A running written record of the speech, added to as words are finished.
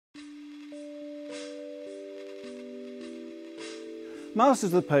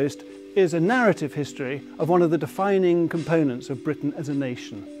Masters of the Post is a narrative history of one of the defining components of Britain as a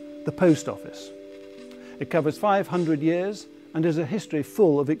nation, the post office. It covers 500 years and is a history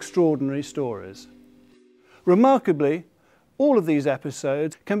full of extraordinary stories. Remarkably, all of these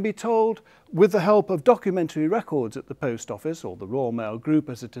episodes can be told with the help of documentary records at the Post Office, or the Royal Mail Group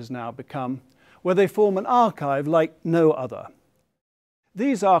as it has now become, where they form an archive like no other.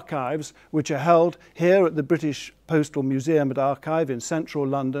 These archives, which are held here at the British Postal Museum Archive in central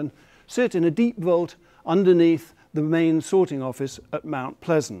London, sit in a deep vault underneath the main sorting office at Mount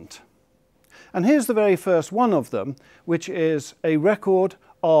Pleasant. And here's the very first one of them, which is a record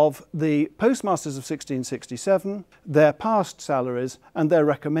of the postmasters of 1667, their past salaries and their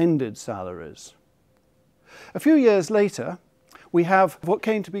recommended salaries. A few years later, we have what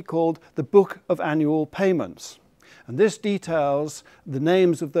came to be called the Book of Annual Payments. And this details the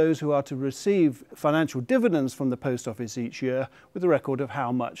names of those who are to receive financial dividends from the post office each year, with a record of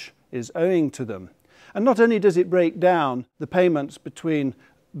how much is owing to them. And not only does it break down the payments between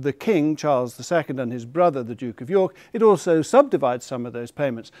the King, Charles II, and his brother, the Duke of York, it also subdivides some of those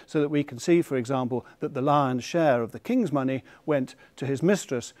payments so that we can see, for example, that the lion's share of the King's money went to his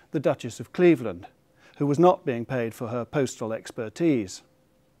mistress, the Duchess of Cleveland, who was not being paid for her postal expertise.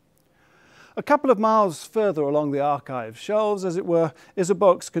 A couple of miles further along the archive shelves, as it were, is a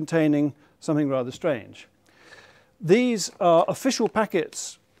box containing something rather strange. These are official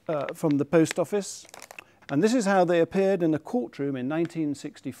packets from the post office, and this is how they appeared in a courtroom in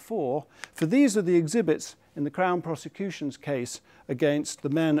 1964, for these are the exhibits in the Crown prosecution's case against the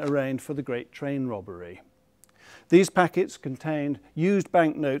men arraigned for the Great Train Robbery. These packets contained used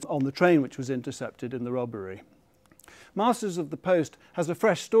banknotes on the train which was intercepted in the robbery. Masters of the Post has a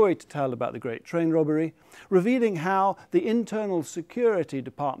fresh story to tell about the Great Train Robbery, revealing how the internal security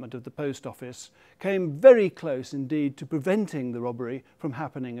department of the Post Office came very close indeed to preventing the robbery from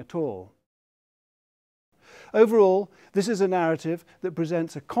happening at all. Overall, this is a narrative that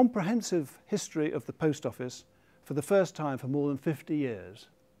presents a comprehensive history of the Post Office for the first time for more than 50 years,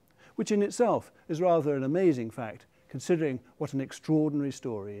 which in itself is rather an amazing fact, considering what an extraordinary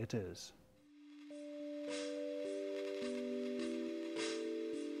story it is.